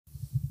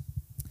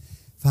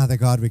Father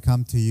God, we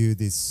come to you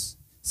this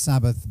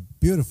Sabbath,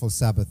 beautiful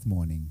Sabbath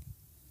morning.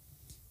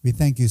 We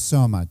thank you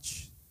so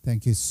much.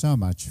 Thank you so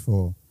much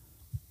for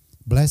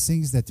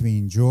blessings that we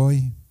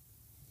enjoy,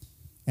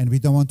 and we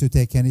don't want to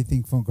take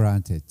anything for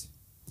granted.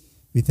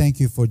 We thank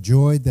you for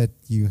joy that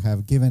you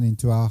have given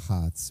into our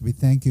hearts. We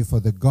thank you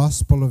for the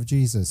gospel of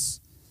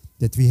Jesus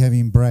that we have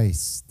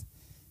embraced.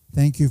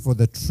 Thank you for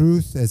the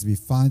truth as we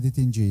find it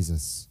in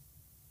Jesus.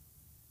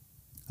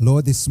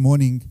 Lord, this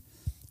morning,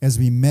 as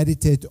we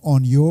meditate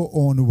on your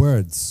own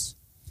words,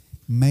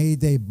 may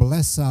they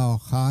bless our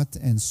heart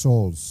and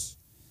souls.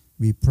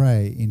 We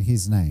pray in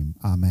his name.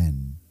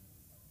 Amen.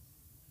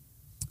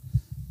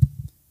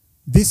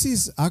 This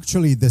is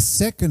actually the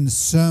second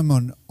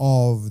sermon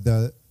of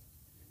the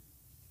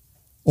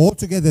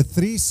altogether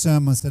 3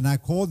 sermons, and I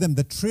call them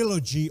the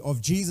trilogy of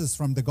Jesus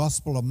from the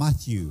Gospel of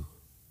Matthew.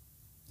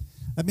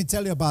 Let me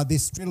tell you about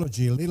this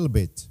trilogy a little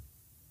bit.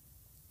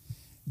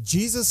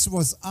 Jesus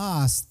was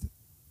asked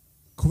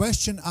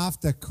question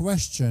after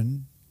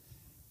question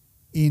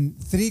in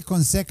 3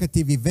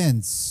 consecutive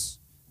events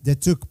that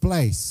took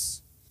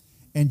place.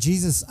 And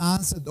Jesus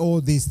answered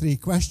all these 3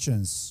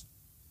 questions.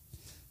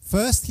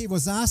 First, he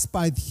was asked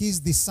by his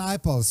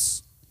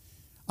disciples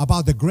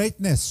about the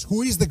greatness.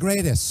 Who is the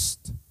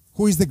greatest?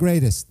 Who is the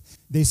greatest?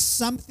 There's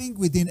something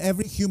within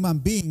every human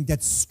being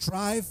that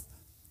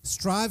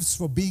strives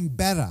for being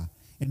better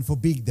and for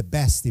being the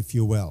best, if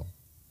you will.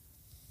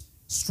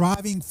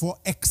 Striving for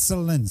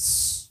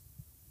excellence.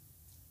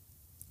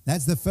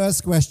 That's the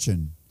first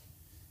question.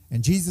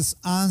 And Jesus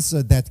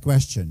answered that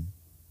question.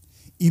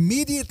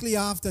 Immediately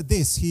after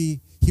this,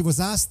 he was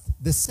asked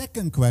the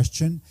second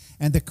question,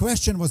 and the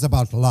question was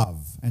about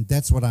love. And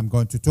that's what I'm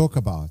going to talk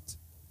about.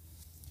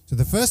 So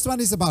the first one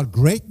is about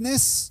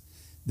greatness.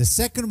 The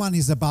second one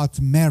is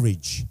about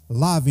marriage,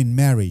 love in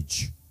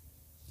marriage.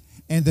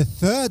 And the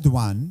third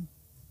one,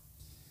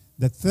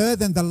 the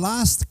third and the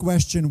last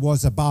question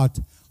was about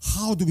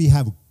how do we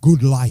have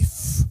good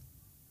life?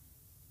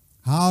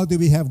 How do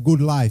we have good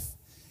life?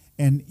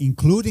 And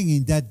included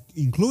in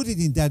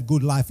that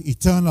good life,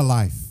 eternal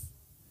life.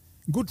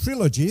 Good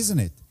trilogy, isn't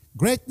it?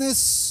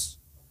 Greatness,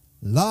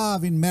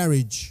 love in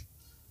marriage,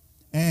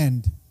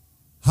 and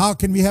how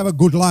can we have a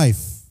good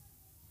life?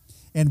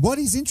 And what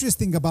is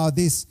interesting about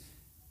this,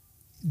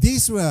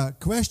 these were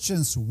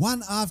questions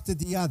one after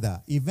the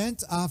other,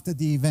 event after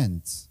the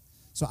event.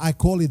 So I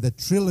call it the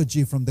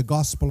trilogy from the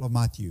Gospel of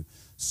Matthew.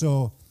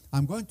 So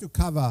I'm going to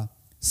cover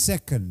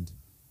second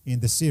in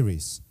the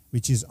series,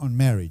 which is on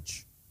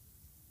marriage.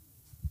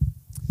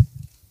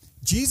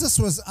 Jesus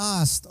was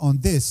asked on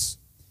this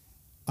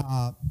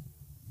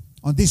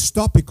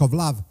topic of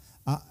love.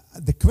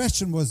 The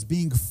question was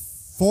being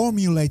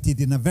formulated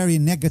in a very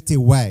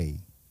negative way.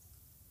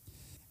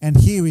 And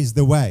here is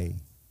the way.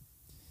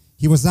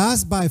 He was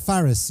asked by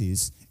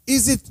Pharisees,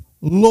 is it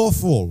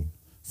lawful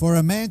for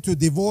a man to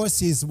divorce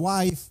his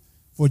wife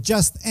for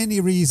just any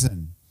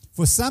reason?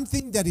 For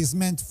something that is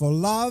meant for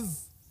love,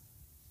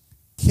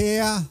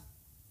 care,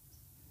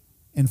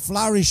 and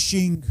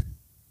flourishing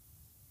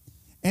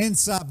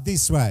ends up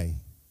this way,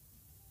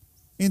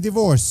 in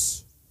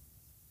divorce.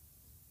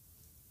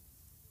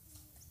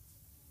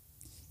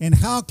 And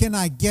how can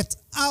I get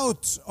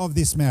out of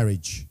this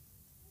marriage?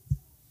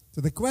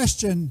 So the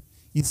question,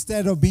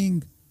 instead of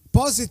being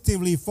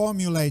positively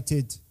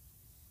formulated,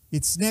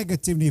 it's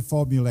negatively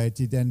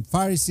formulated. And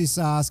Pharisees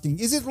are asking,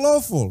 is it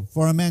lawful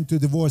for a man to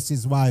divorce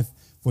his wife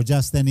for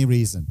just any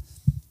reason?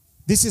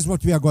 This is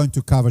what we are going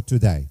to cover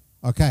today.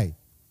 Okay.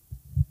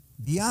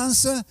 The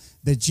answer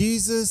that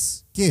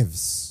Jesus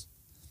gives,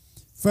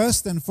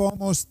 first and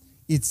foremost,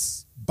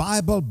 it's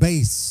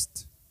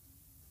Bible-based.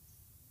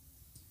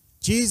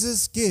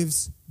 Jesus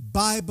gives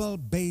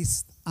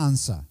Bible-based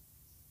answer.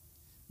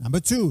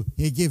 Number 2,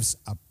 he gives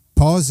a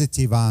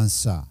positive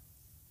answer.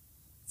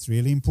 It's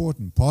really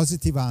important,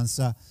 positive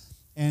answer.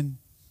 And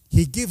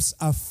he gives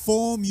a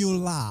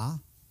formula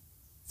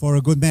for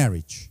a good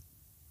marriage.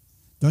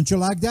 Don't you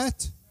like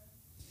that?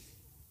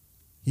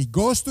 He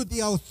goes to the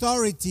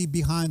authority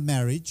behind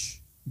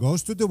marriage,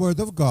 goes to the Word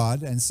of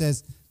God and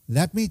says,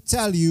 let me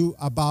tell you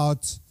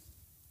about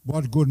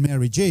what good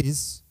marriage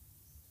is.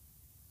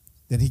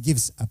 Then he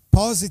gives a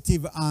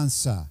positive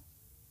answer.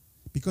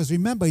 Because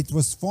remember, it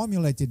was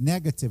formulated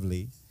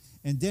negatively.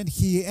 And then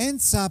he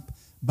ends up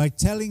by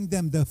telling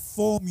them the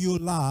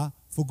formula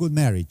for good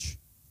marriage.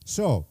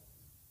 So,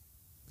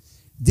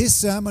 this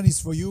sermon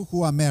is for you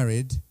who are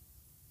married.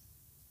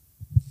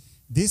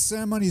 This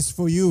sermon is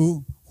for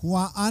you who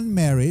are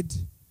unmarried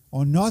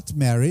or not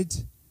married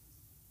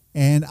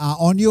and are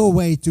on your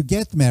way to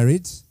get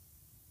married.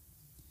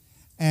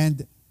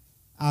 And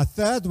a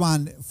third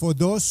one for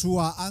those who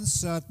are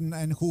uncertain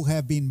and who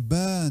have been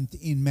burnt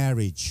in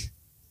marriage.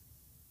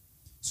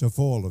 So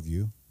for all of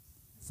you,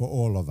 for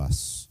all of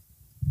us.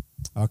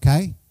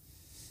 Okay?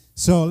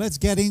 So let's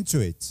get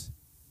into it.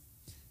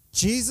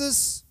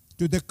 Jesus,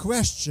 to the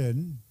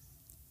question,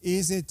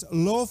 is it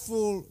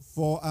lawful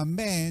for a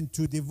man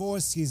to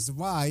divorce his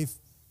wife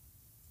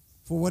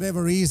for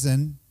whatever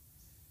reason?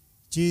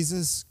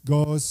 Jesus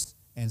goes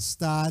and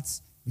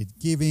starts with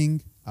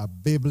giving a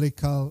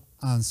biblical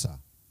answer.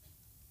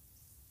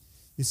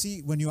 You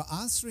see, when you're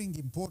answering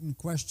important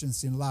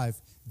questions in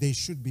life, they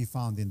should be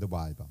found in the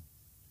Bible.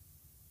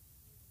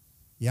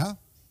 Yeah?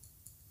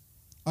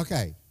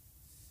 Okay.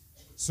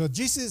 So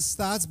Jesus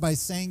starts by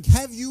saying,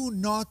 have you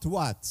not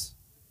what?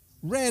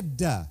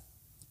 Read.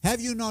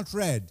 Have you not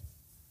read?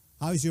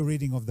 How is your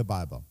reading of the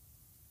Bible?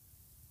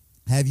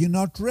 Have you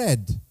not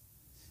read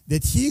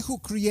that he who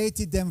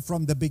created them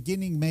from the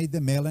beginning made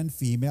them male and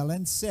female,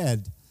 and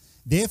said,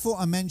 therefore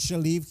a man shall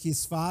leave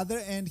his father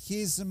and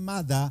his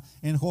mother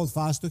and hold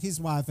fast to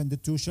his wife, and the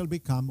two shall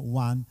become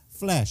one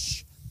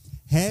flesh.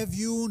 Have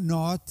you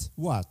not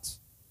what?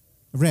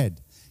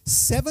 Read.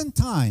 7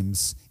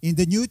 times in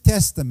the New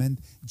Testament,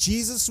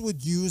 Jesus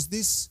would use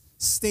this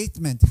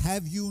statement,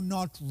 have you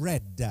not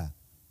read?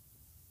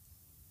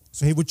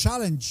 So he would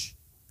challenge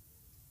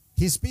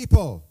his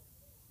people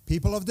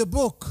of the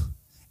book,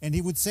 and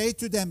he would say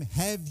to them,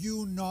 have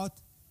you not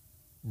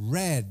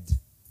read?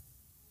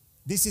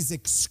 This is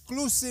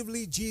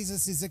exclusively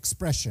Jesus'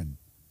 expression.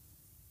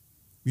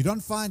 We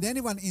don't find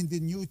anyone in the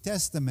New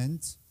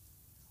Testament,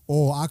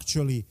 or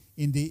actually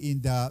in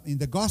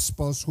the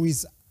Gospels, who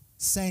is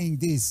saying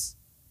these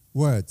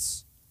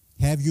words.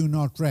 Have you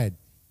not read?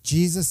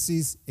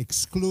 Jesus'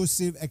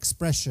 exclusive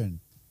expression,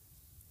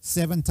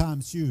 7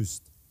 times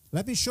used.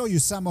 Let me show you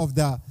some of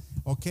the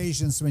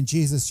occasions when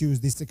Jesus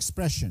used this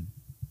expression.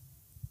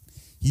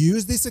 He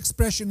used this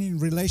expression in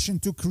relation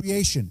to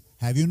creation.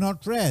 Have you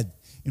not read?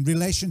 In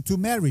relation to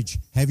marriage.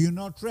 Have you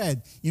not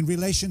read? In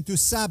relation to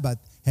Sabbath.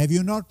 Have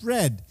you not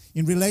read?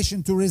 In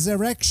relation to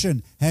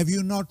resurrection. Have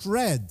you not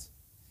read?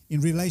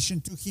 In relation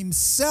to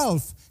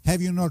himself.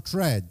 Have you not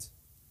read?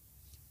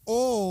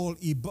 All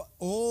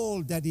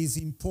that is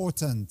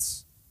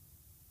important.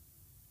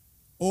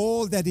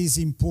 All that is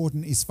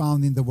important is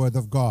found in the Word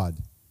of God.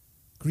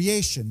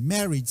 Creation,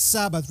 marriage,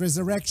 Sabbath,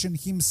 resurrection,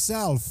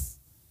 himself.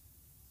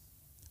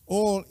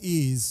 All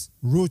is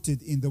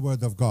rooted in the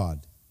Word of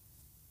God.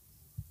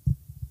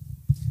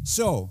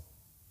 So,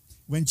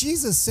 when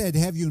Jesus said,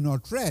 have you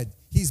not read?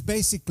 He's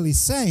basically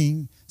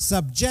saying,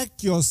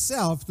 subject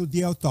yourself to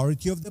the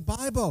authority of the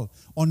Bible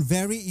on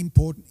very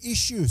important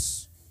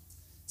issues.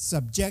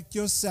 Subject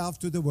yourself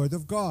to the Word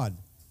of God.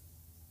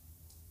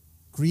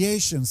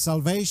 Creation,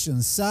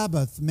 salvation,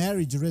 Sabbath,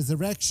 marriage,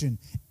 resurrection,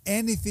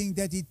 anything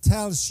that it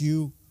tells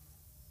you,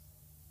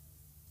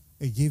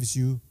 it gives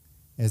you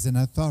as an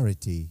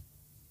authority.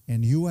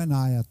 And you and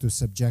I are to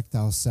subject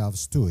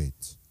ourselves to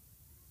it.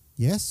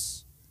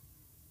 Yes?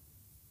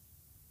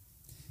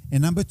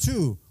 And number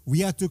 2,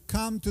 we are to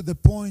come to the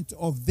point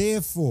of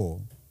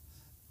therefore,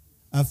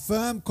 a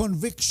firm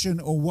conviction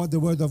of what the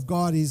Word of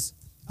God is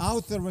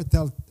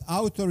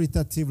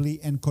authoritatively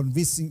and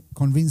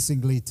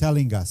convincingly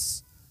telling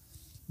us.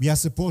 We are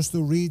supposed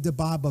to read the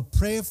Bible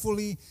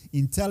prayerfully,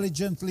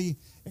 intelligently,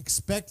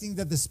 expecting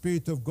that the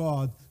Spirit of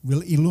God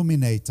will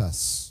illuminate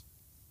us.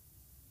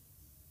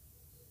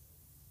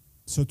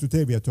 So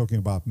today we are talking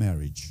about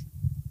marriage.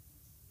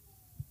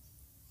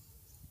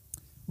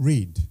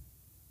 Read.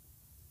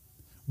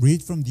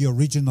 Read from the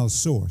original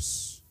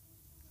source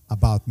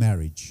about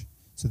marriage.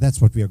 So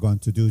that's what we are going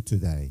to do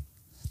today.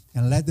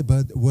 And let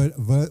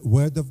the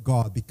Word of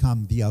God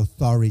become the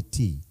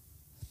authority.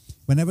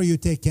 Whenever you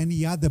take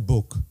any other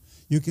book,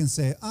 you can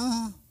say,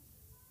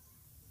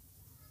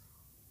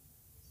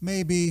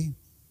 maybe,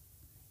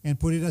 and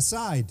put it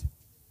aside.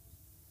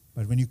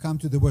 But when you come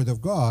to the Word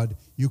of God,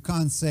 you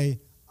can't say,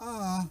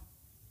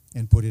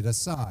 and put it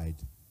aside.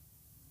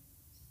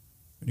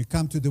 When you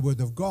come to the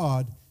Word of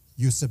God,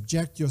 you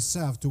subject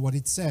yourself to what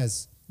it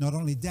says. Not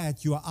only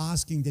that, you are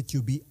asking that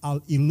you be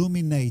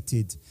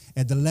illuminated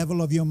at the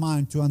level of your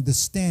mind to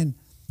understand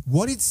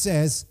what it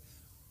says,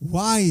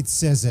 why it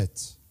says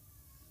it.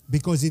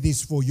 Because it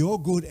is for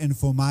your good and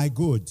for my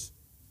good.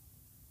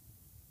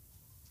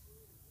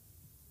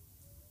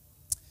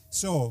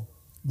 So,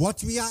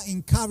 what we are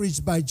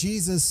encouraged by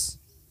Jesus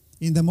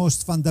in the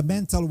most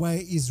fundamental way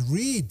is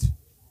read.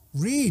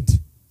 Read.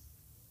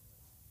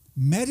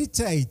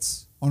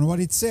 Meditate on what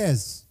it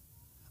says.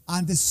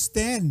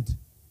 Understand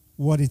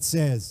what it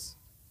says.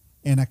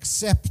 And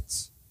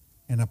accept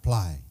and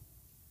apply.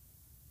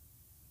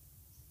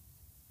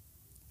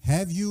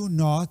 Have you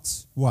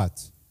not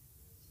what?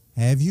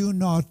 Have you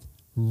not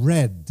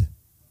read?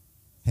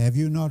 Have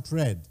you not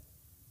read?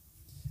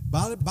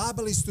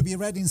 Bible is to be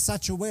read in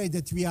such a way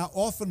that we are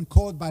often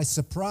caught by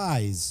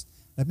surprise.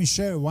 Let me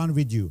share one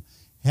with you.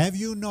 Have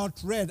you not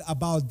read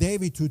about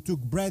David who took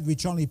bread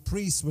which only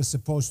priests were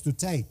supposed to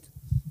take?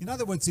 In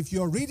other words, if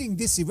you're reading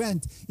this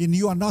event and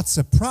you are not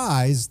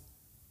surprised,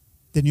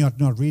 then you're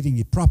not reading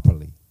it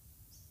properly.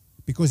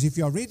 Because if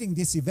you're reading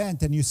this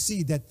event and you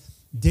see that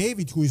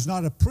David, who is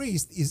not a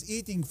priest, is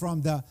eating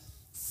from the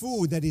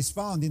food that is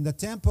found in the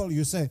temple,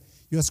 you say,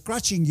 you're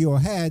scratching your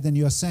head and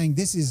you're saying,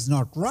 this is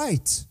not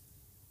right.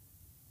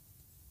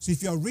 So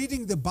if you're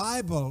reading the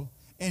Bible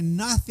and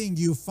nothing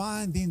you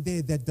find in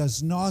there that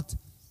does not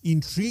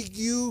intrigue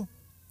you,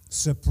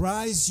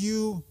 surprise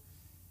you,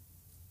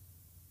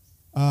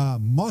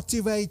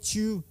 motivate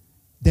you,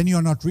 then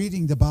you're not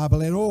reading the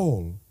Bible at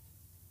all.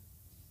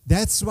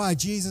 That's why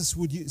Jesus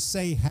would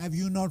say, have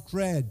you not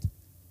read?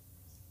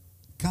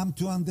 Come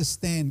to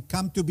understand,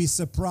 come to be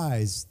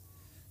surprised,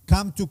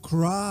 come to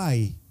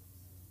cry.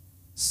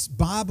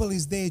 Bible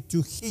is there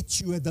to hit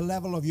you at the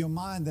level of your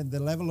mind and the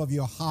level of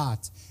your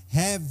heart.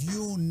 Have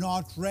you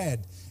not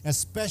read?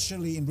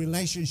 Especially in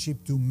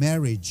relationship to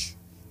marriage.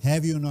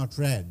 Have you not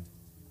read?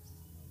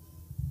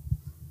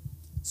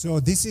 So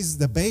this is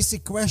the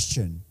basic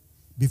question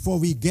before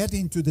we get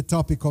into the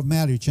topic of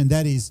marriage, and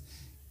that is,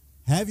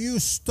 have you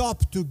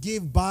stopped to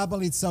give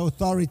Bible its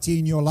authority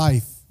in your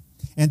life?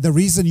 And the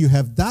reason you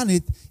have done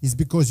it is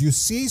because you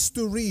cease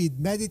to read,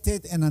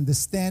 meditate, and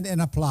understand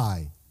and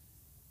apply.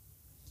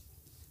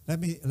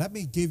 Let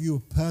me give you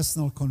a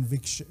personal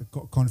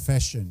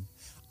confession.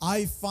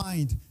 I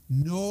find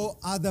no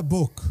other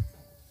book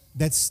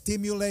that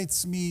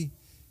stimulates me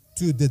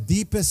to the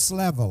deepest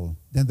level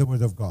than the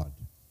Word of God.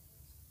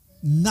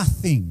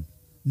 Nothing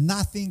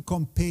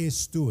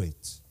compares to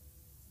it.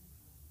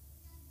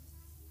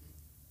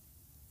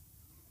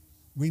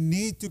 We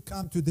need to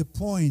come to the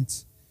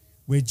point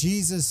where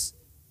Jesus,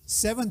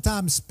 7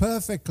 times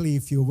perfectly,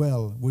 if you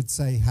will, would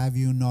say, have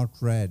you not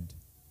read?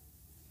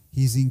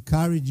 He's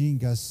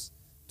encouraging us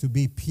to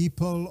be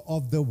people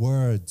of the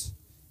Word,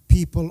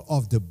 people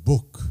of the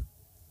book.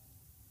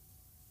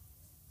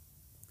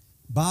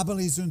 Bible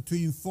isn't to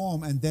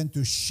inform and then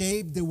to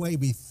shape the way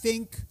we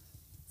think,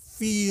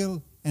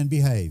 feel, and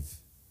behave.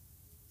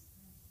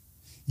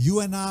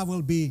 You and I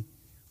will be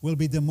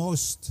the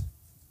most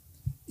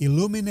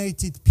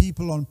illuminated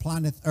people on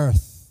planet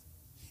Earth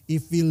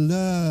if we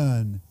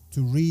learn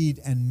to read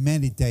and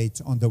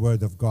meditate on the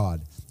Word of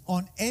God,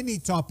 on any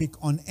topic,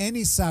 on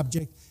any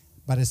subject,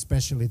 but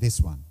especially this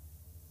one.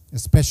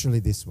 Especially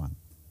this one.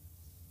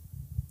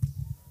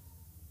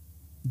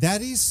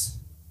 That is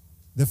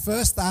the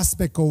first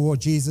aspect of what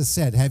Jesus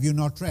said, have you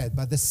not read?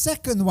 But the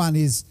second one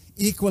is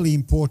equally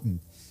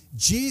important.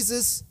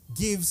 Jesus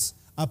gives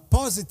a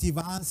positive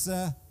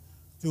answer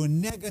to a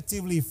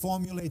negatively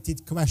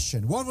formulated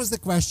question. What was the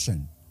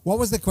question? What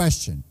was the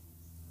question?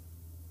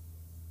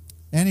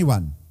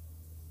 Anyone?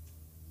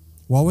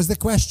 What was the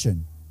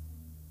question?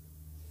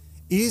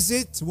 Is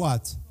it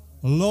what?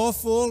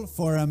 Lawful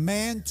for a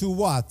man to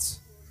what?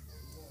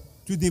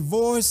 To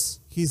divorce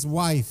his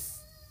wife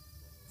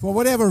for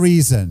whatever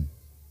reason.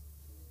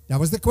 That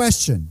was the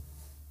question.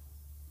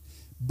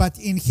 But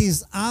in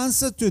his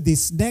answer to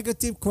this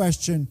negative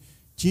question,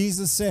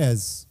 Jesus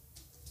says,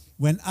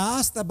 when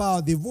asked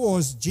about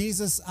divorce,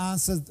 Jesus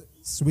answered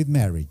with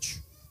marriage.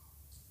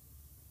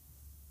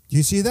 Do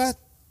you see that?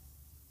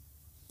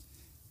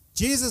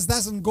 Jesus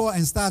doesn't go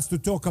and starts to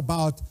talk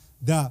about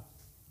the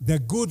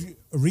good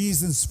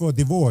reasons for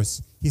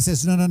divorce. He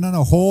says,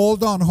 no.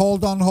 Hold on.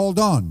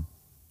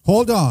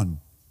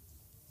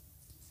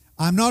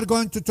 I'm not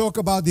going to talk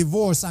about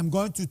divorce. I'm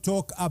going to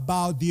talk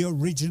about the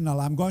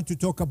original. I'm going to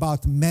talk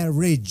about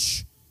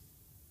marriage.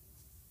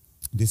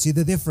 Do you see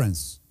the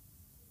difference?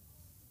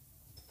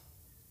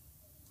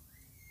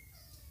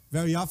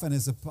 Very often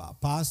as a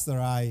pastor,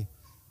 I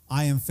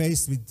am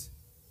faced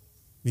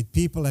with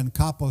people and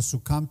couples who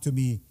come to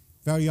me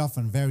very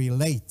often very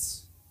late.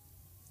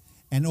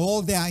 And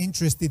all they are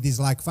interested is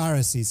like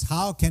Pharisees.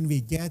 How can we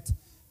get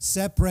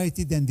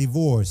separated and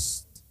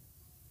divorced?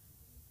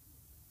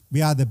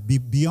 We are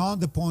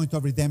beyond the point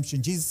of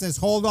redemption. Jesus says,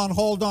 hold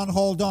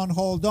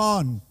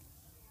on.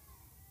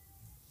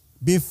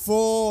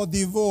 Before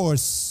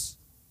divorce,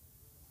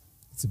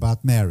 it's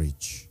about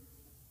marriage.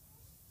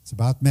 It's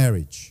about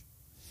marriage.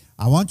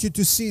 I want you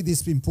to see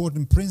this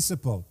important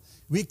principle.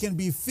 We can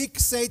be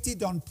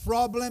fixated on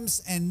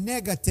problems and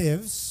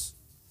negatives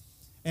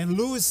and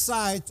lose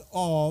sight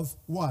of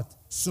what?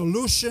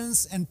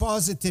 Solutions and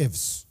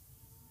positives.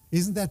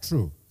 Isn't that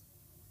true?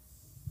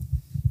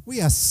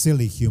 We are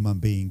silly human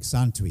beings,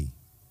 aren't we?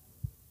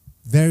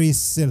 Very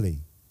silly.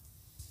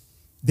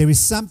 There is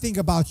something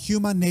about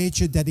human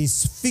nature that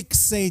is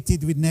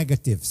fixated with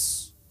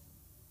negatives,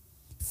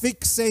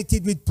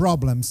 fixated with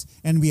problems,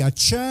 and we are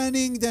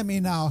churning them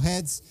in our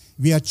heads,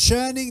 we are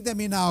churning them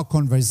in our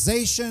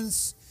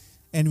conversations,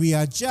 and we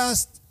are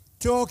just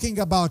talking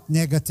about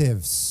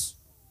negatives.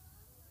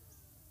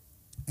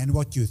 And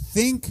what you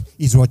think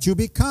is what you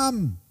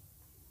become.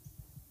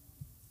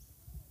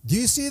 Do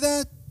you see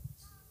that?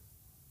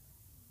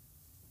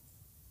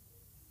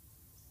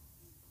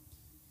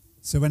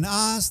 So when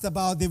asked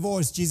about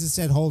divorce, Jesus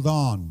said, hold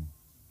on.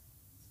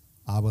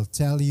 I will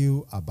tell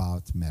you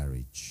about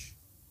marriage.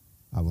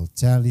 I will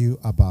tell you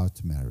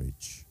about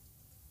marriage.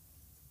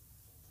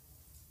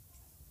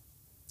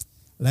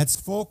 Let's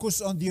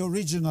focus on the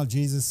original,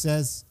 Jesus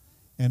says,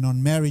 and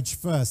on marriage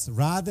first,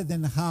 rather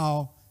than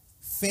how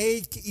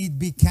fake it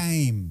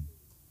became.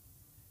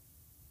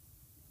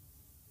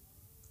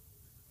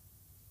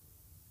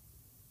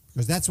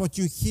 Because that's what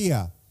you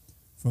hear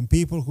from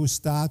people who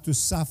start to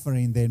suffer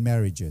in their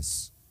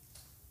marriages.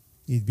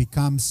 It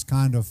becomes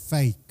kind of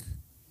fake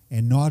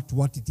and not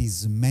what it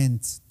is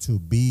meant to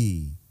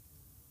be.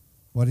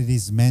 What it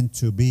is meant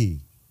to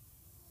be.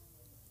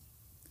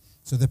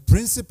 So the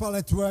principle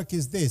at work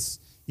is this.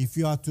 if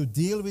you are to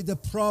deal with the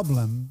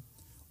problem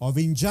of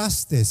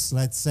injustice,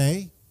 let's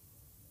say,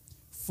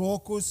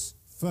 focus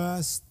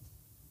first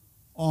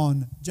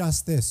on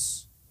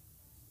justice.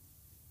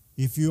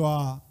 If you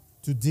are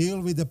to deal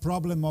with the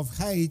problem of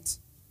hate,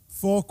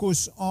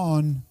 focus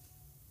on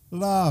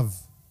love.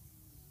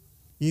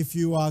 If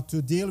you are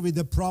to deal with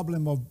the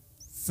problem of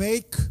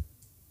fake,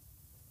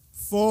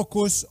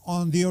 focus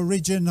on the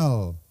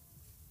original.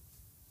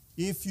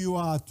 If you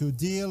are to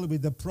deal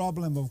with the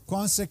problem of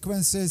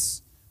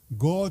consequences,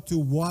 go to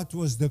what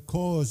was the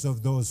cause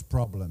of those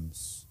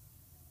problems.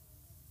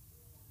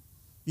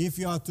 If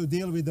you are to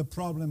deal with the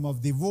problem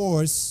of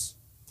divorce,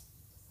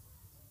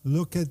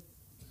 look at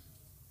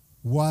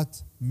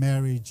what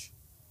marriage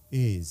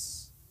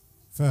is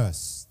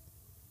first.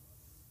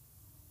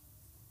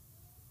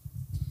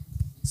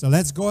 So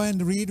let's go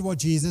and read what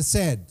Jesus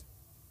said.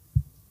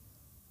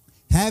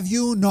 Have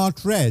you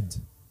not read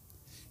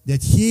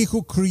that he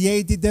who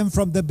created them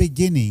from the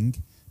beginning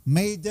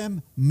made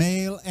them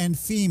male and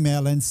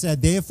female, and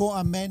said, therefore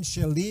a man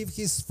shall leave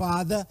his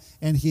father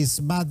and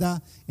his mother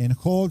and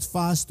hold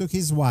fast to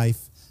his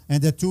wife,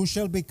 and the two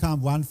shall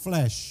become one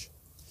flesh.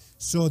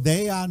 So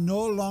they are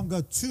no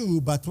longer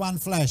two, but one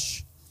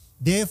flesh.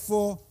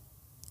 Therefore,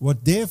 what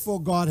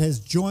God has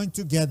joined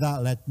together,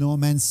 let no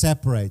man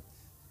separate.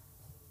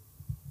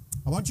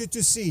 I want you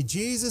to see,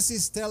 Jesus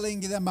is telling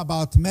them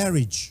about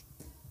marriage.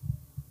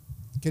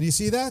 Can you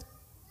see that?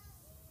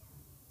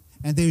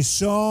 And there's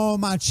so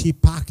much he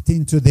packed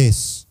into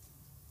this.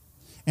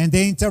 And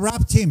they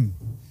interrupt him.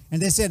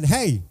 And they said,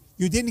 hey,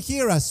 you didn't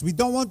hear us. We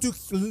don't want to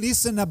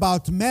listen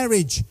about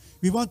marriage.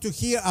 We want to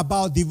hear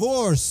about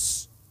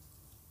divorce.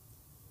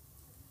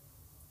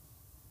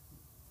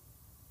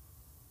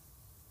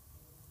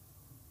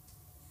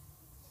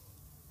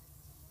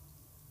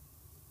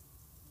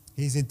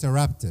 He's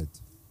interrupted.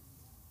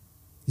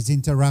 He's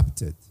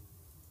interrupted.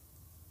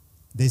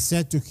 They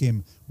said to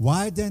him,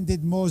 why then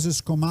did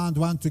Moses command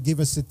one to give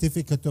a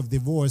certificate of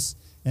divorce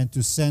and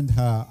to send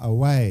her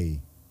away?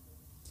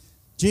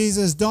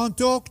 Jesus, don't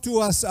talk to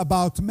us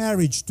about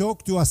marriage.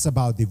 Talk to us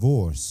about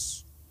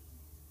divorce.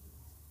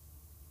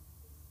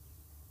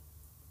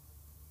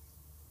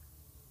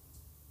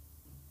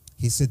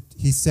 He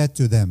said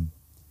to them,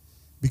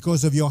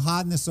 because of your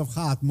hardness of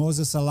heart,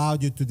 Moses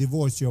allowed you to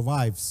divorce your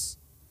wives.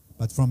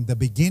 But from the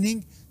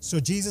beginning, so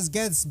Jesus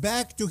gets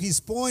back to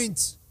his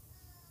point.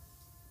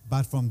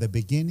 But from the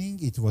beginning,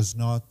 it was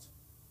not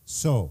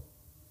so.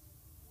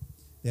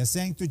 They're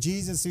saying to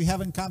Jesus, we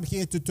haven't come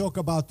here to talk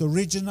about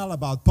original,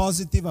 about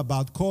positive,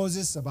 about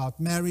causes, about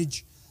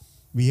marriage.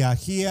 We are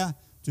here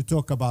to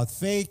talk about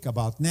fake,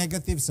 about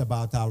negatives,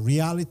 about our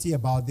reality,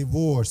 about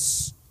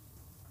divorce.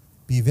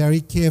 Be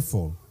very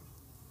careful.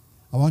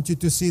 I want you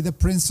to see the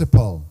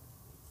principle.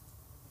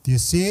 Do you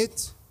see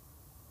it?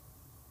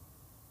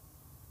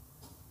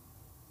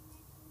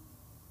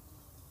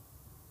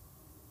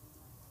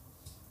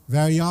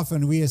 Very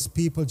often we as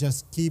people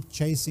just keep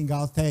chasing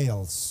our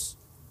tails.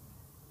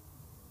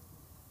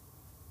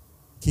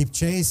 Keep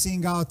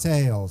chasing our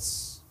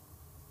tails.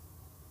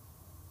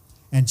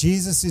 And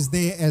Jesus is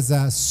there as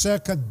a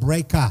circuit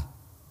breaker.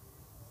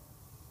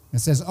 And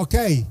says,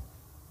 okay,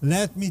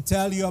 let me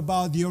tell you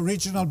about the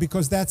original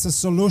because that's a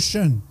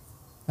solution.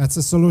 That's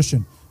a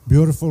solution.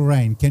 Beautiful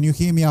rain. Can you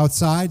hear me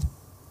outside?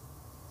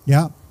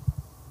 Yeah.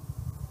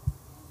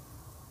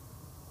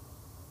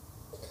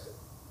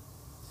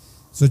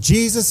 So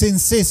Jesus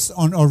insists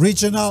on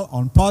original,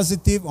 on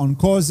positive, on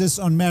causes,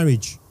 on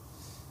marriage.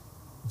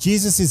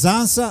 Jesus'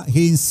 answer,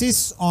 he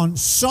insists on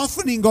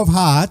softening of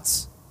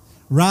heart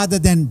rather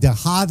than the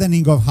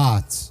hardening of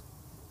heart.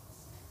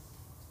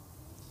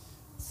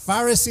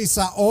 Pharisees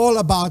are all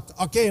about,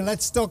 okay,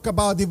 let's talk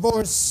about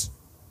divorce.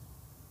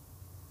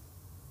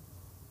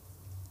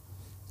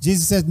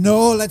 Jesus said,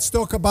 no, let's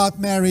talk about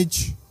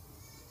marriage.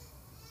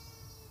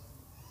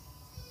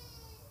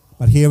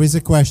 But here is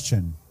a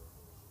question.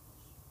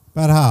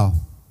 But how?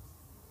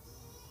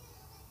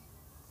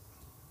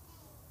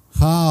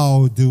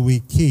 How do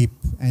we keep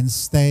and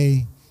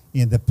stay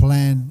in the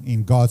plan,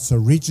 in God's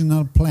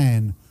original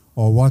plan,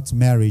 or what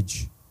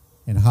marriage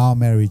and how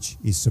marriage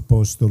is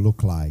supposed to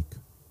look like?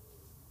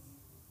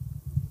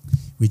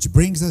 Which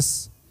brings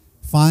us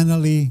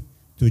finally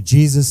to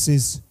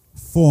Jesus'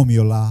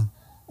 formula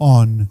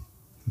on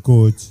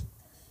good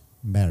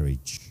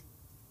marriage.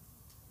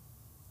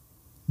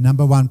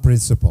 Number one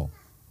principle.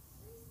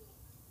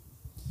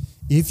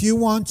 If you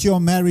want your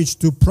marriage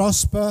to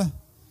prosper,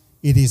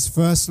 it is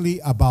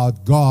firstly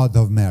about God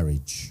of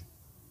marriage.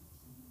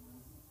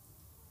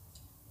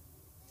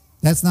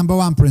 That's number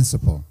one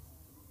principle.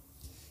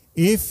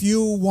 If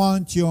you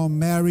want your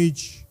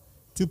marriage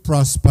to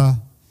prosper,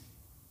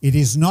 it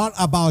is not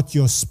about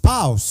your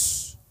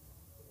spouse.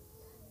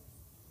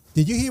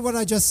 Did you hear what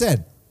I just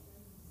said?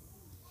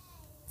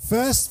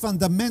 First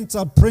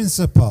fundamental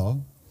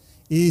principle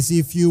is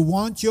if you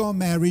want your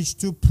marriage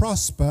to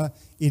prosper,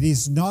 it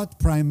is not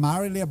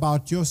primarily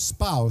about your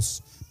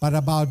spouse, but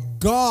about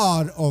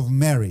God of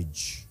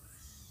marriage.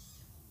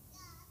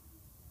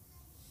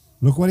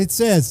 Look what it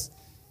says.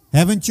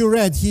 Haven't you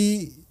read?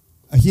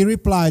 he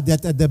replied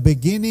that at the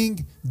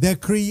beginning, the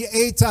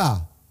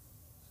Creator,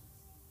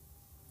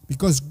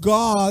 because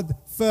God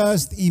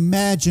first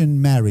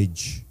imagined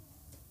marriage.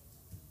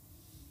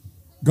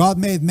 God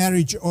made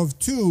marriage of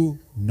two,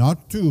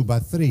 not two,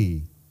 but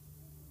three.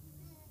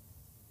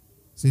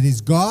 So it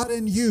is God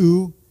and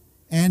you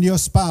and your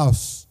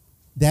spouse.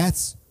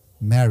 That's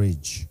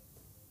marriage.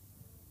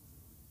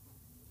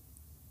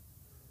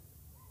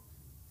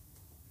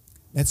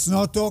 Let's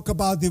not talk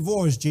about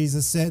divorce.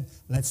 Jesus said,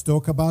 let's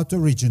talk about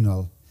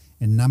original.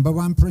 And number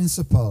one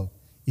principle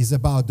is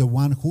about the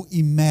one who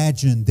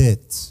imagined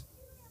it.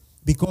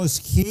 Because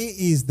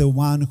he is the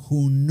one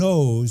who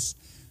knows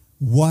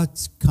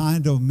what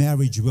kind of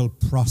marriage will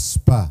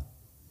prosper.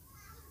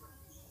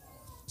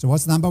 So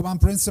what's number one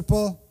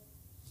principle?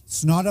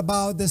 It's not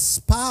about the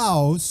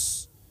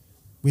spouse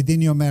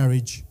within your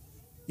marriage.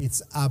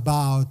 It's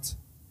about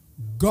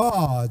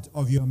God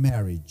of your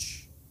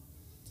marriage.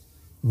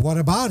 What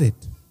about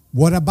it?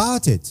 What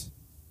about it?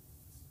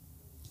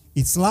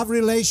 It's love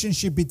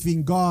relationship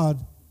between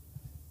God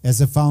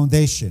as a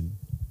foundation.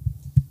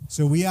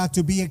 So we are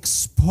to be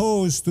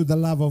exposed to the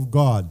love of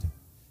God,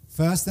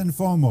 first and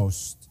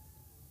foremost.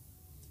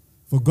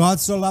 For God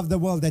so loved the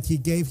world that he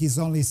gave his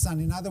only son.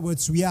 In other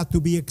words, we are to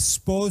be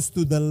exposed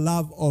to the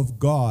love of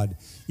God.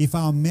 If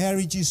our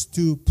marriage is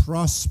to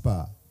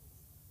prosper,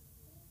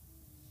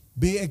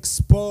 be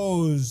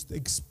exposed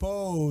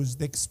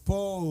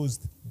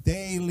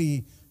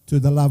daily to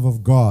the love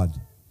of God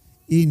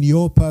in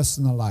your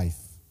personal life.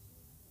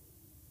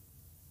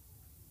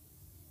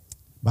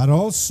 But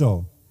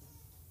also,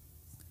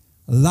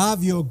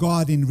 love your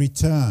God in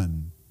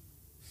return.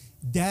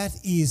 That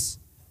is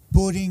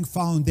putting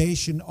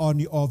foundation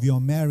of your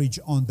marriage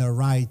on the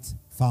right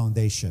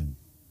foundation.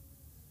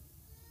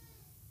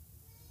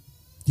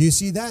 Do you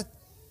see that?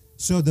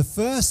 So the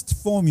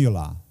first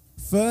formula,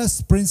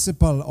 first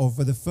principle of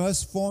the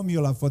first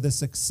formula for the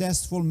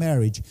successful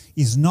marriage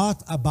is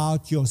not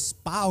about your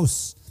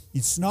spouse.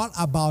 It's not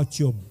about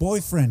your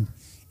boyfriend.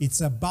 It's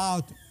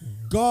about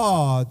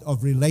God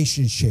of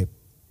relationship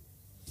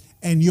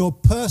and your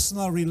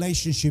personal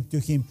relationship to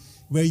him,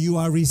 where you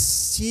are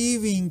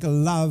receiving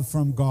love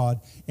from God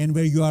and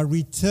where you are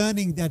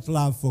returning that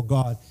love for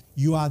God.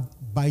 You are,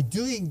 by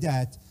doing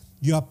that,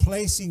 you are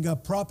placing a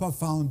proper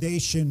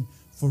foundation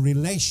for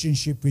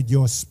relationship with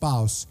your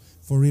spouse,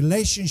 for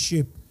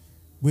relationship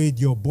with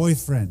your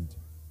boyfriend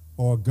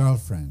or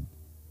girlfriend.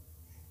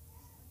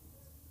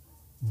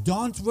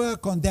 Don't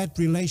work on that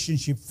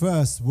relationship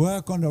first.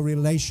 Work on a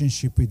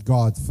relationship with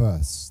God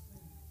first.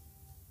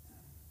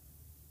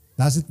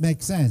 Does it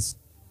make sense?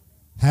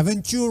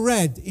 Haven't you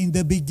read in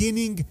the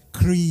beginning,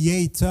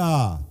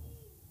 Creator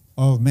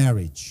of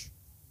marriage?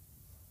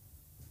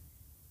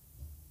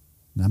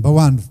 Number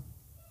one,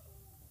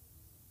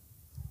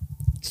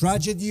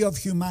 tragedy of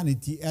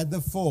humanity at the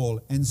fall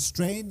and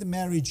strained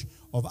marriage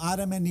of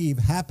Adam and Eve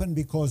happened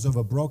because of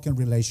a broken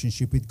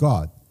relationship with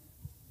God.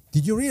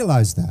 Did you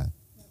realize that?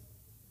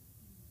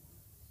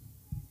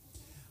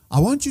 I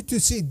want you to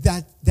see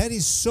that that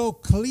is so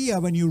clear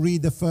when you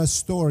read the first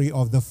story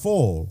of the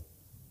fall.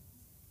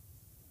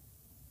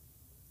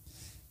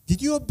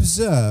 Did you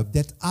observe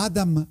that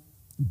Adam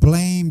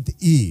blamed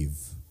Eve?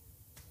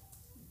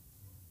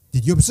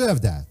 Did you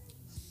observe that?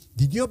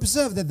 Did you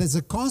observe that as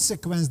a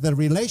consequence the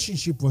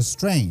relationship was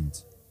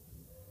strained?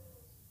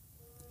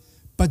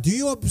 But do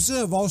you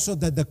observe also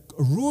that the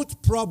root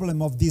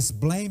problem of this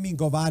blaming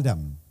of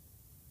Adam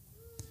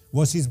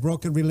was his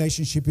broken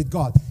relationship with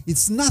God?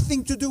 It's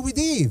nothing to do with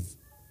Eve.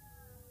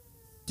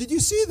 Did you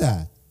see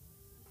that?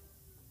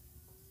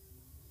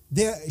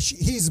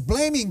 He's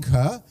blaming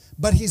her,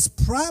 but his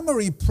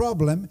primary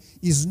problem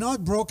is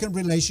not broken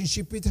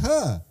relationship with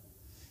her.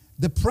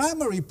 The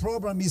primary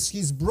problem is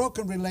his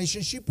broken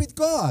relationship with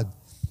God.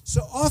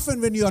 So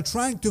often when you are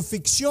trying to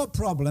fix your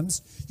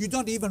problems, you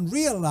don't even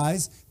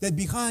realize that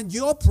behind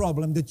your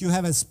problem that you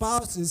have as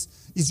spouses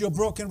is your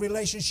broken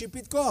relationship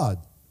with God.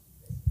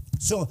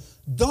 So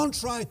don't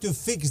try to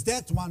fix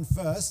that one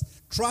first.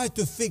 Try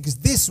to fix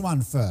this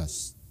one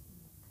first.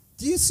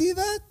 Do you see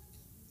that?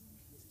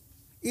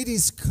 It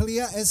is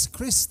clear as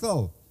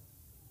crystal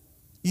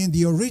in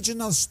the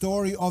original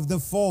story of the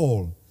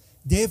fall.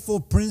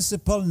 Therefore,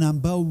 principle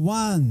number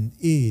one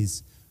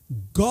is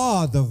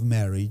God of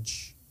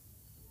marriage,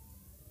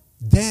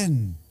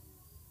 then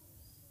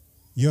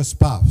your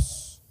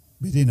spouse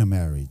within a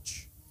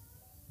marriage.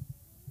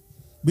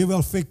 We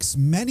will fix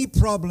many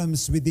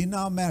problems within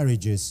our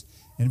marriages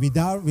and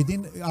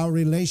within our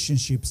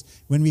relationships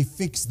when we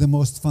fix the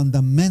most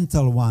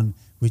fundamental one,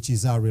 which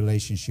is our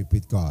relationship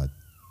with God.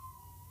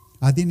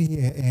 I didn't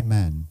hear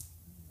amen.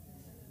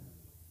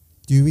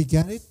 Do we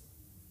get it?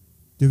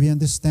 Do we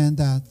understand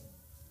that?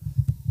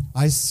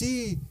 I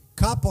see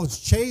couples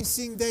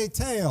chasing their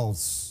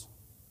tails.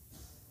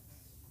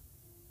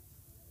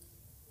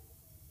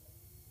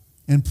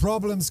 And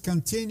problems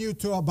continue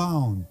to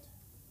abound.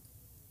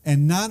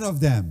 And none of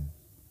them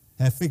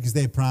have fixed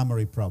their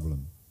primary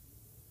problem.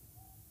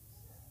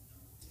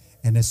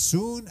 And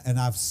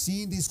I've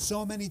seen this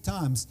so many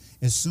times,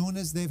 as soon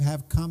as they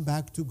have come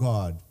back to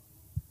God,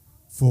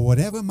 for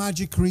whatever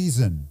magic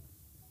reason,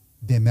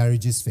 their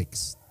marriage is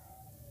fixed.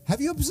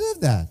 Have you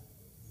observed that?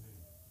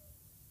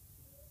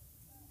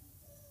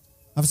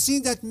 I've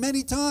seen that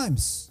many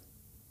times.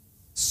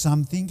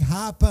 Something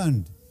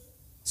happened.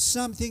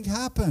 Something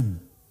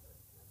happened.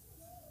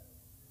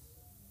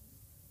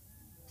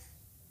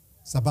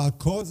 It's about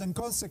cause and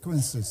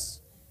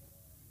consequences.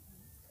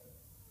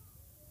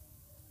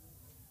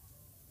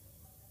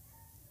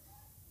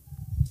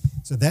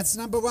 So that's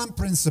number one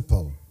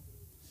principle.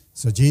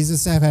 So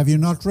Jesus said, have you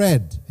not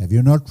read? Have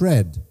you not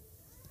read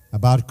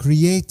about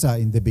Creator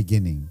in the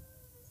beginning?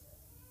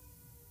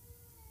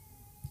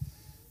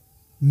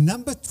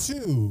 Number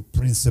two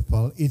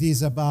principle, it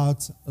is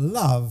about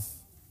love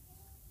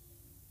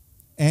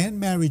and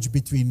marriage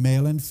between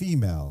male and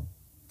female.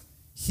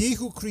 He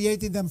who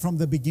created them from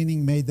the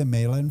beginning made them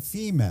male and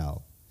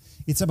female.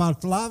 It's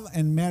about love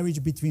and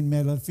marriage between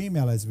male and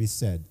female, as we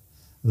said.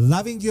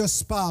 Loving your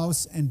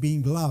spouse and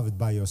being loved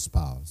by your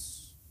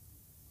spouse.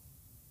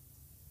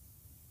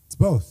 It's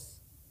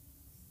both.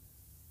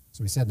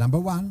 So we said number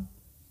one,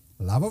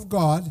 love of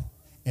God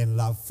and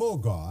love for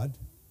God.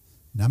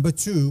 Number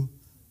two,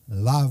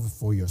 love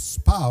for your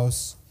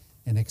spouse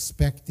and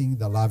expecting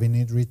the love in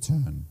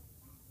return.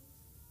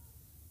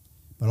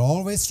 But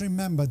always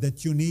remember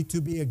that you need to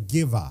be a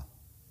giver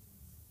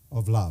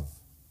of love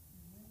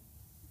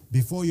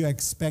before you're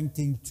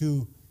expecting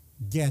to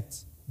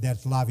get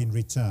that love in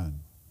return.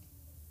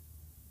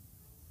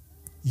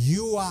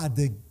 You are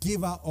the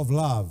giver of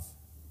love.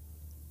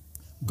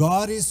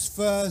 God is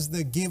first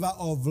the giver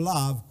of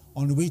love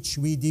on which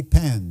we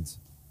depend.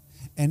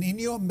 And in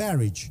your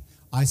marriage,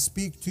 I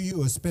speak to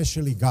you,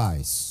 especially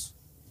guys,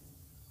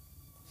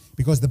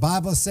 because the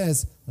Bible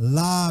says,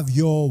 love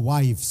your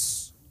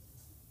wives.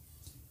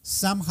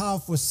 Somehow,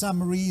 for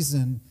some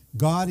reason,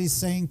 God is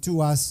saying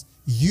to us,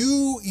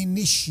 you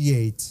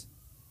initiate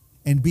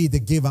and be the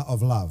giver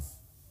of love.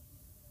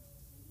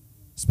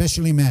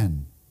 Especially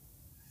men.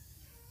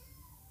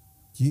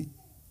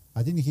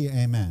 I didn't hear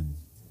amen.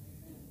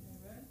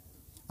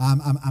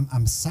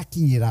 I'm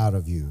sucking it out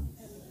of you.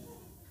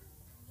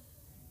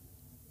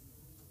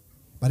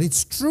 But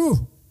it's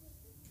true.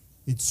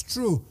 It's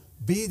true.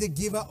 Be the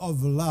giver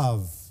of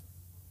love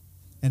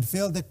and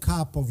fill the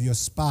cup of your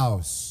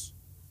spouse.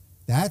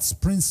 That's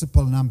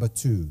principle number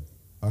two,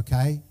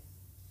 okay?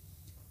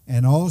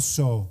 And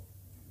also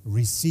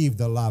receive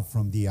the love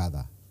from the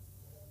other.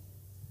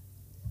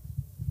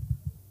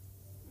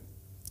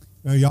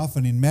 Very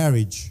often in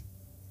marriage,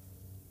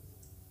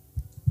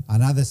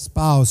 another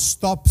spouse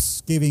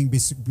stops giving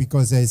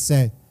because they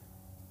say,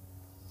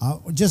 I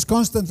just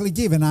constantly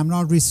give and I'm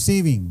not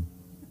receiving.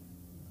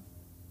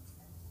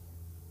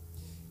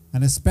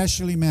 And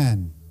especially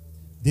men,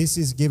 this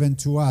is given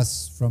to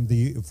us from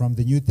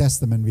the New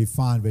Testament we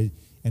find,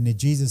 and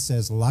Jesus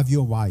says, love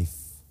your wife,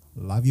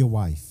 love your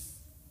wife,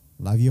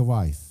 love your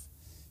wife.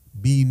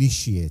 Be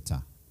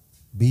initiator,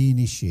 be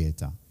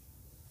initiator.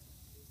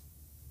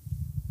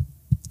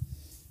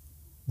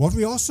 What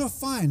we also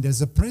find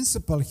as a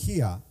principle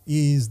here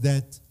is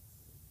that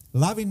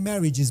love in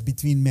marriage is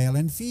between male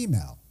and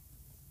female.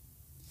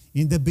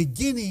 In the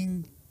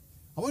beginning,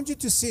 I want you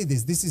to see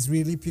this. This is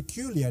really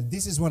peculiar.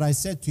 This is what I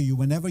said to you.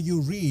 Whenever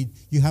you read,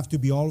 you have to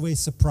be always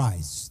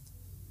surprised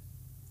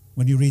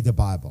when you read the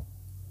Bible.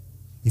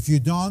 If you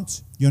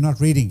don't, you're not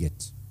reading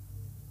it.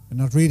 You're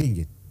not reading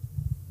it.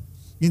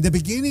 In the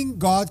beginning,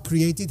 God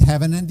created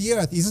heaven and the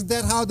earth. Isn't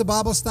that how the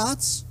Bible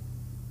starts?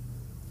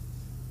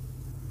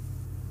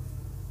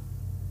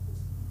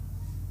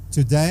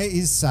 Today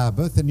is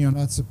Sabbath and you're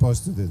not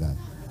supposed to do that.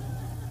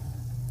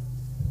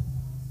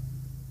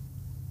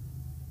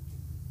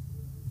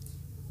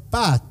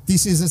 But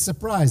this is a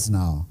surprise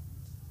now.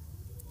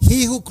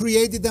 He who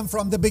created them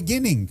from the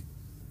beginning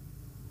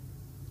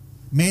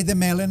made them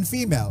male and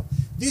female.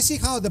 Do you see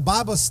how the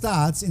Bible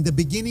starts? In the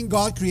beginning,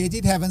 God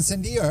created heavens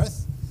and the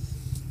earth.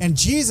 And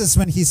Jesus,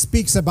 when he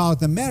speaks about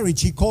the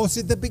marriage, he calls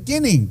it the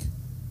beginning.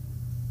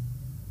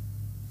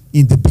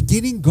 In the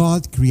beginning,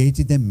 God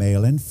created them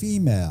male and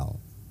female.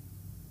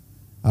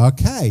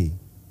 Okay.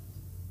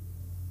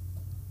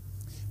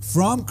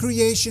 From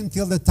creation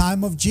till the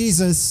time of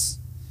Jesus,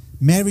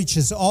 marriage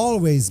has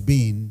always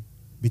been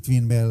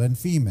between male and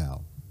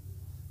female.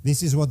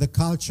 This is what the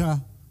culture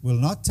will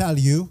not tell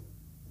you.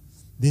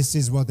 This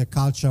is what the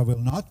culture will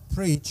not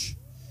preach.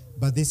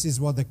 But this is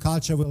what the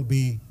culture will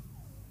be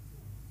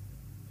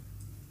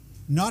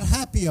not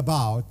happy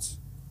about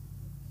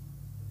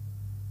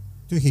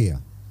to hear.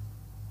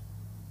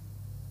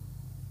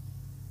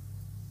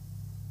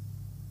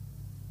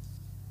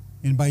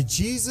 And by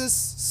Jesus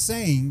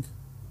saying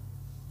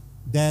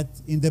that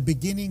in the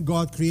beginning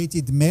God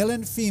created male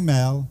and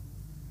female,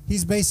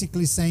 he's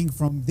basically saying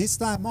from this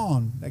time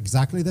on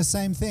exactly the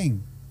same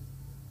thing.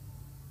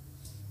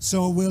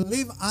 So we'll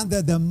live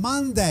under the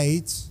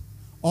mandate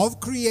of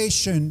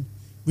creation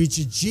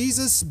which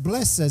Jesus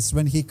blesses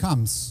when he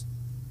comes.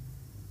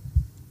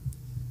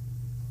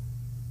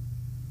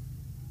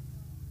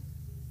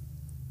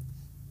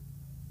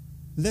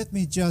 Let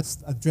me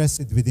just address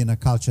it within a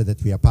culture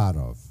that we are part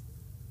of.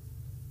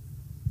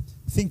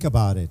 Think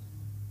about it.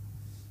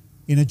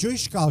 In a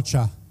Jewish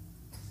culture,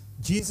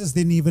 Jesus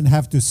didn't even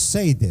have to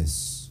say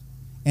this,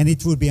 and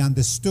it would be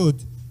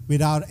understood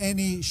without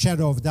any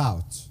shadow of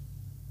doubt.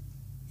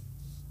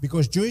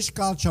 Because Jewish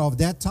culture of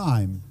that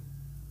time,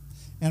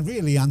 and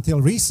really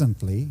until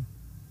recently,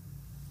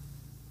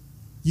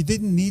 you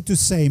didn't need to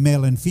say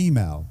male and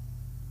female.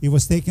 It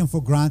was taken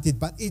for granted,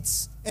 but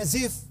it's as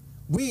if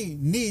we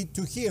need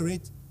to hear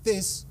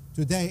this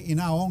today in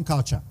our own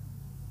culture.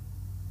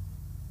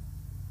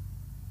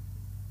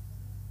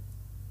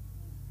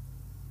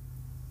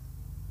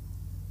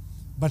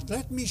 But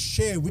let me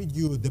share with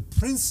you the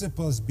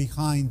principles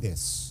behind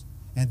this,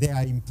 and they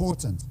are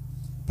important.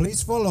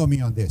 Please follow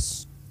me on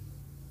this.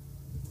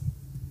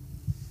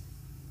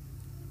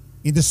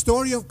 In the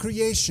story of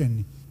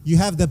creation, you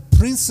have the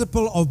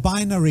principle of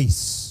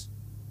binaries.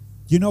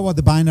 You know what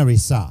the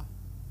binaries are?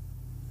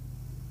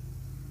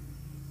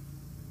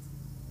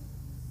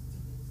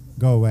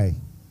 Go away.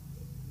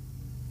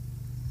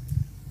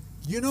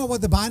 You know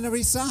what the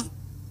binaries are?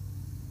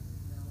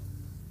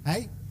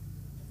 Hey?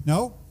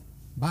 No?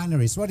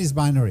 Binaries. What is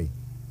binary?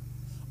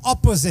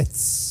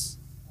 Opposites.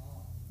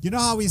 You know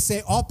how we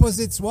say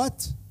opposites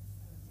what?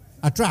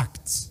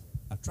 Attract.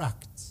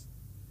 Attract.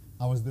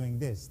 I was doing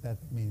this. That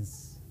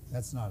means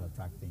that's not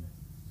attracting.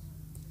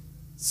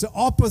 So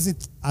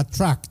opposite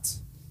attract.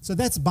 So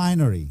that's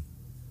binary.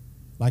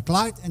 Like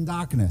light and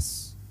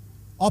darkness.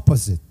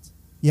 Opposite.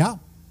 Yeah?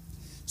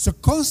 So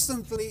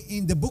constantly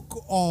in the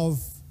book of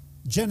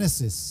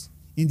Genesis,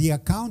 in the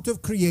account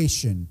of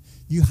creation,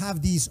 you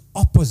have these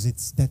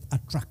opposites that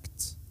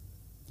attract.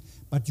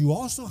 But you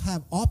also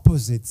have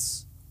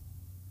opposites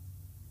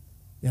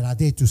that are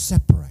there to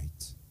separate.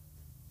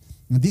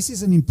 And this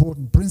is an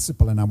important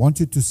principle, and I want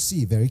you to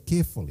see very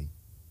carefully.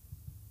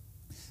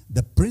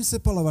 The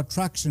principle of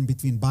attraction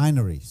between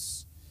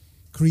binaries,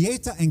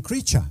 creator and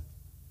creature.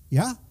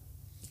 Yeah?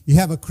 You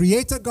have a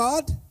creator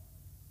God,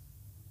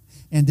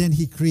 and then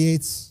he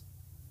creates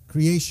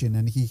creation,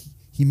 and he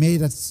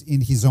made us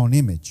in his own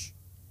image.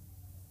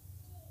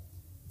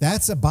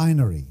 That's a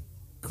binary.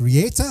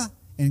 Creator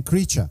and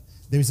creature.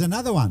 There is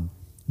another one.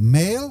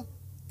 Male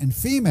and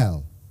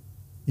female.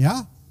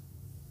 Yeah?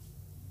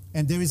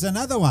 And there is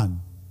another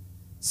one.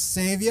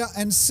 Savior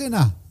and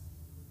sinner.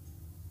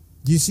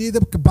 Do you see the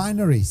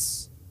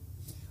binaries?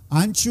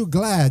 Aren't you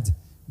glad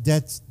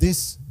that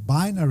this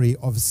binary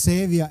of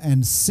Savior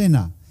and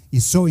sinner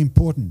is so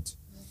important?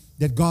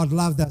 That God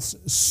loved us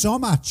so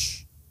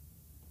much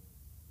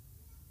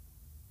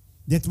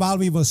that while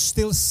we were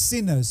still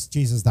sinners,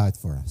 Jesus died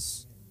for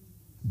us.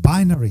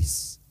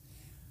 Binaries.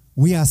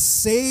 We are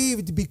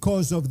saved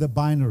because of the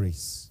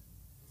binaries.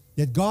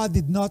 That God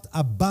did not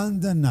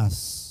abandon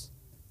us,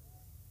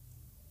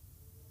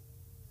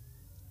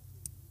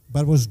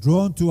 but was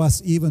drawn to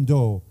us even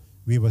though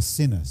we were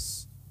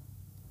sinners.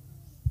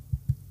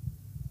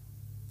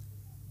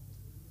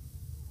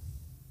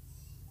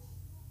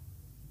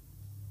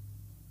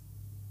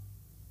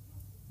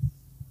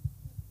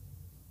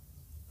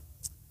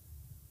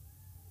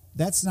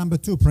 That's number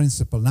 2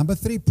 principle. Number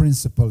 3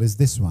 principle is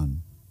this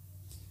one.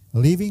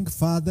 Leaving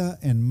father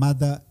and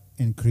mother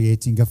and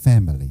creating a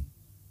family.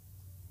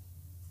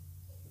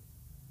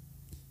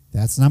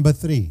 That's number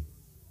 3.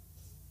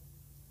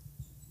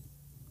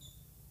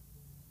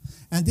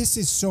 And this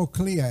is so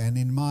clear, and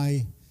in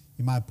my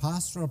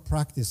pastoral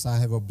practice I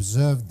have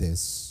observed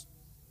this,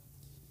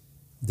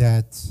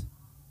 that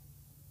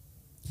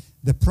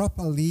the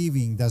proper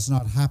leaving does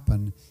not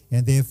happen,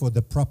 and therefore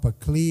the proper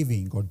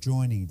cleaving or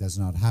joining does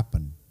not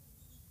happen.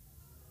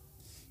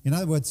 In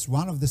other words,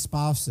 one of the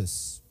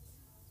spouses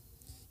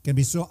can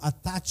be so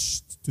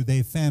attached to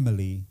their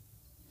family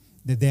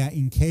that they are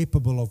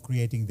incapable of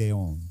creating their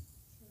own.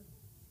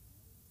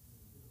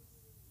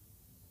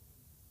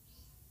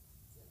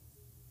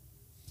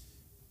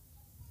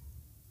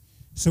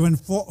 So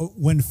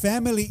when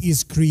family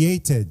is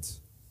created,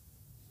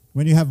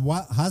 when you have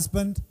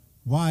husband,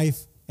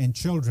 wife, and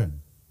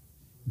children,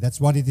 that's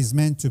what it is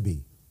meant to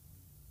be.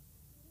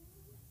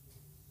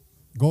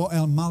 Go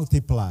and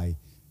multiply,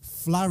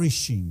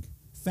 flourishing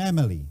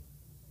family.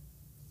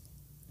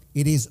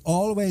 It is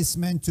always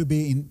meant to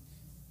be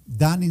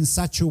done in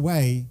such a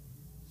way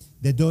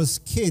that those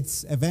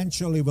kids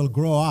eventually will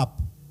grow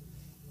up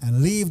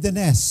and leave the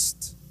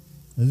nest.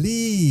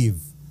 Leave.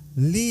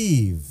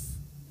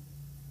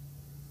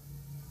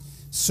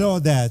 So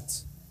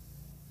that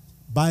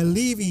by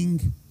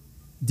leaving,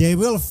 they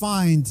will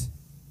find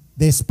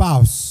their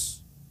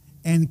spouse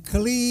and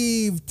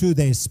cleave to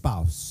their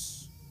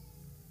spouse.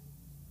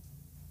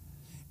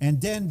 And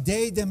then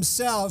they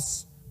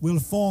themselves will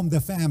form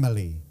the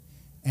family.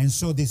 And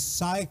so this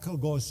cycle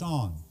goes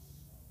on.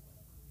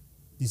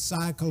 This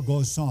cycle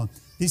goes on.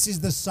 This is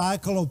the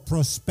cycle of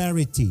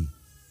prosperity.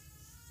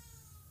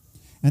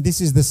 And this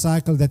is the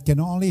cycle that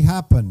can only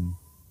happen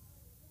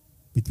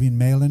between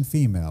male and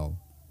female,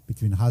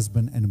 between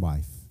husband and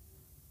wife.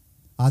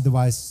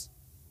 Otherwise,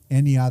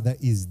 any other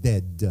is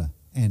dead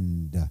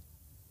end.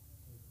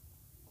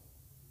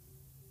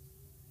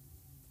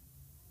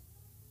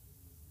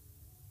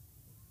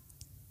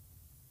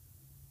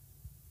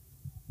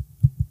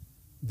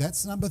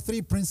 That's number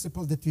 3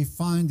 principle that we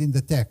find in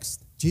the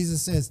text.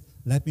 Jesus says,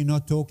 let me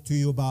not talk to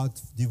you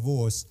about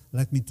divorce.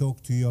 Let me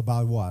talk to you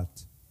about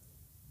what?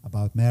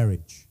 About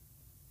marriage.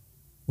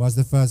 What's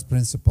the first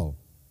principle?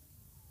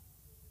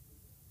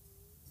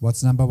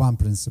 What's number 1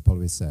 principle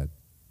we said?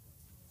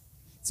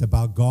 It's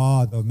about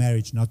God or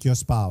marriage, not your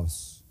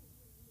spouse.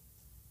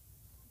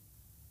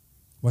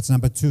 What's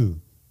number 2?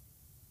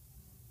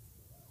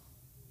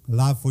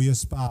 Love for your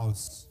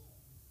spouse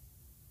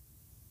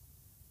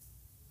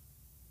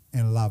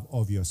and love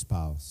of your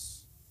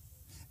spouse.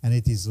 And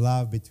it is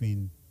love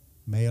between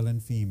male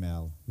and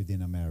female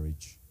within a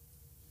marriage.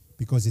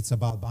 Because it's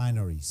about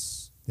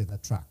binaries that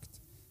attract.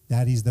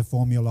 That is the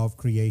formula of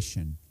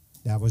creation.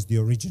 That was the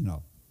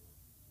original.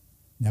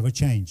 Never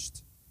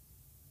changed.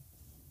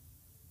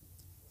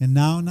 And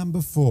now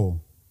number 4.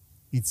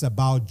 It's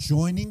about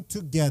joining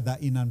together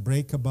in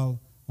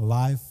unbreakable,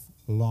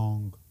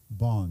 lifelong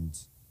bond.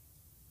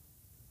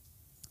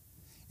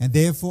 And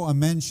therefore a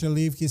man shall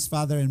leave his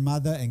father and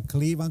mother and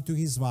cleave unto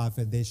his wife,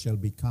 and they shall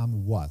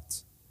become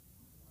what?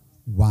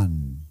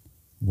 One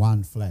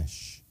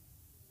flesh.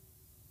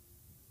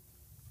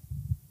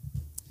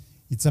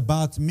 It's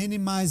about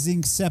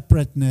minimizing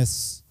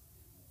separateness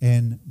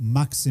and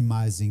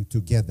maximizing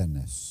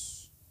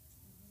togetherness.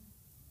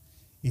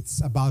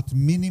 It's about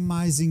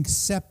minimizing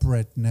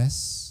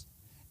separateness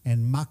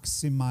and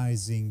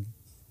maximizing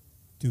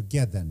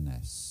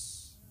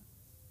togetherness.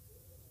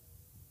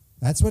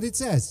 That's what it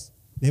says.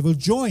 They will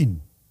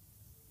join.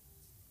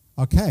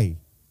 Okay.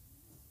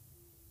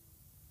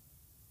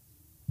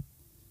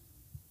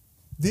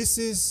 This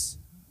is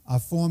a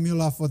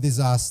formula for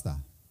disaster.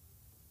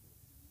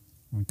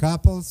 When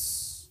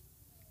couples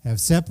have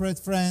separate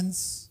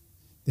friends,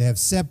 they have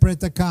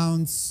separate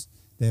accounts,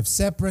 they have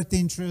separate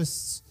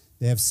interests,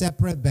 they have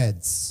separate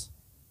beds.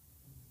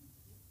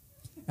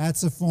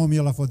 That's a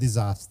formula for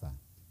disaster.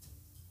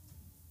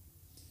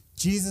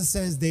 Jesus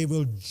says they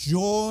will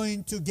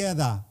join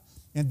together.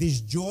 And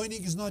this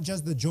joining is not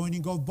just the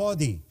joining of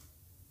body.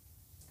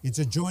 It's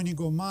a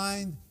joining of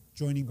mind,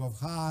 joining of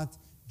heart,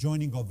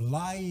 joining of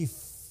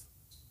life.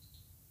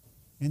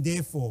 And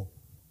therefore,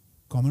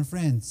 common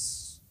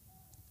friends,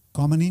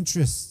 common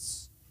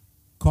interests,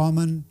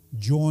 common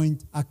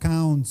joint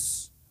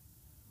accounts.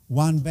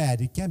 One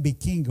bed. It can be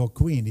king or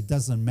queen. It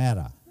doesn't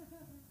matter.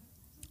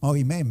 Oh,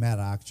 it may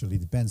matter actually.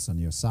 It depends on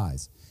your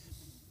size.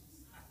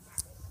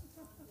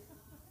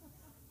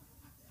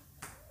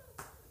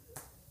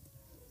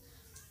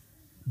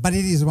 But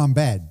it is one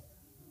bed.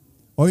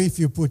 Or if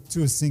you put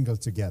 2 single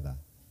together.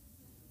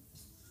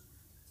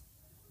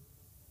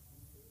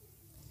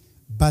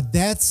 But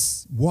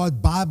that's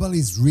what Bible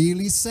is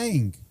really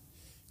saying.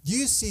 Do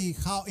you see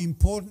how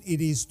important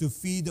it is to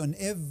feed on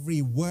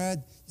every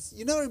word?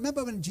 You know,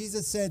 remember when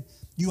Jesus said,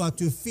 you are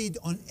to feed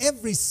on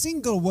every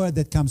single word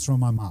that comes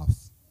from my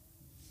mouth.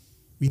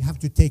 We have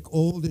to take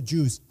all the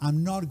juice.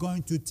 I'm not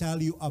going to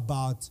tell you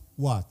about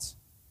what?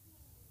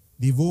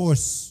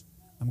 Divorce.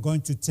 I'm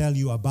going to tell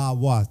you about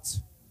what?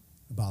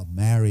 About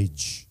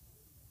marriage.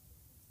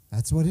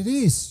 That's what it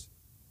is.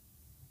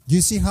 Do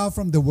you see how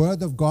from the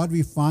Word of God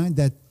we find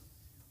that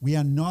we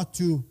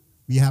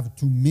have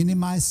to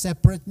minimize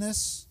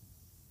separateness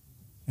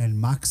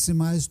and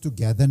maximize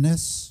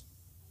togetherness?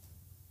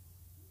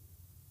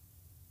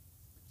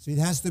 So it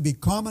has to be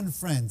common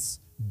friends,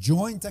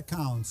 joint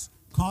accounts,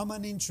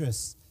 common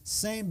interests,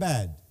 same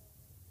bed.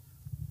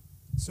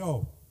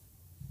 So,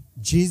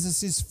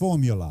 Jesus'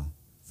 formula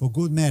for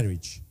good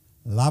marriage,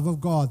 love of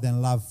God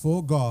and love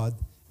for God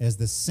as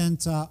the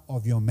center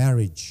of your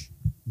marriage.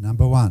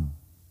 Number 1.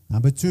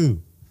 Number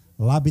 2,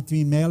 love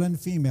between male and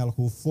female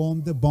who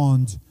form the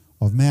bond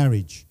of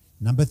marriage.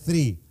 Number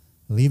 3,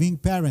 leaving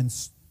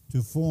parents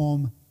to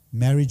form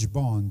marriage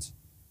bond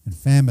and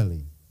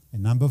family.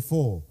 And number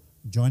 4,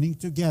 joining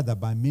together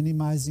by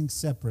minimizing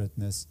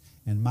separateness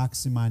and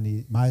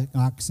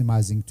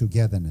maximizing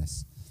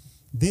togetherness.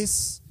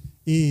 This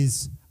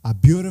is a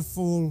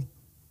beautiful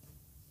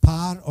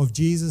part of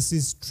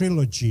Jesus'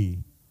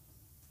 trilogy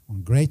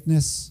on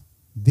greatness.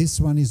 This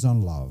one is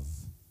on love.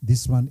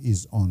 This one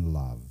is on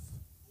love.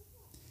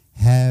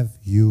 Have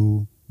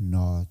you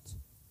not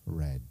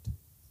read?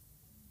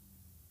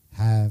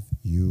 Have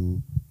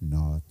you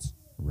not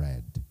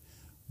read?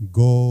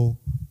 Go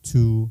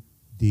to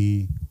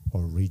the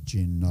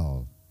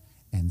original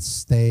and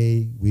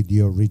stay with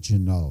the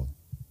original.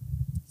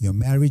 Your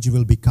marriage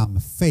will become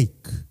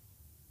fake.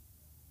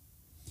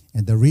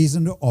 And the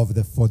reason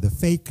for the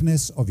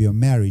fakeness of your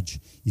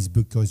marriage is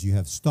because you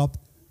have stopped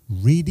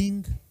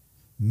reading,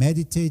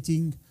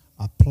 meditating,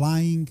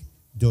 applying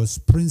those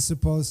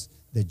principles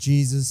that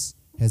Jesus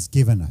has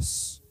given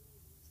us.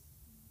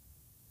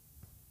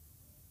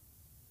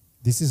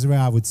 This is where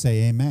I would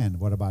say amen.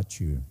 What about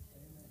you?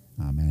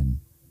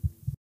 Amen.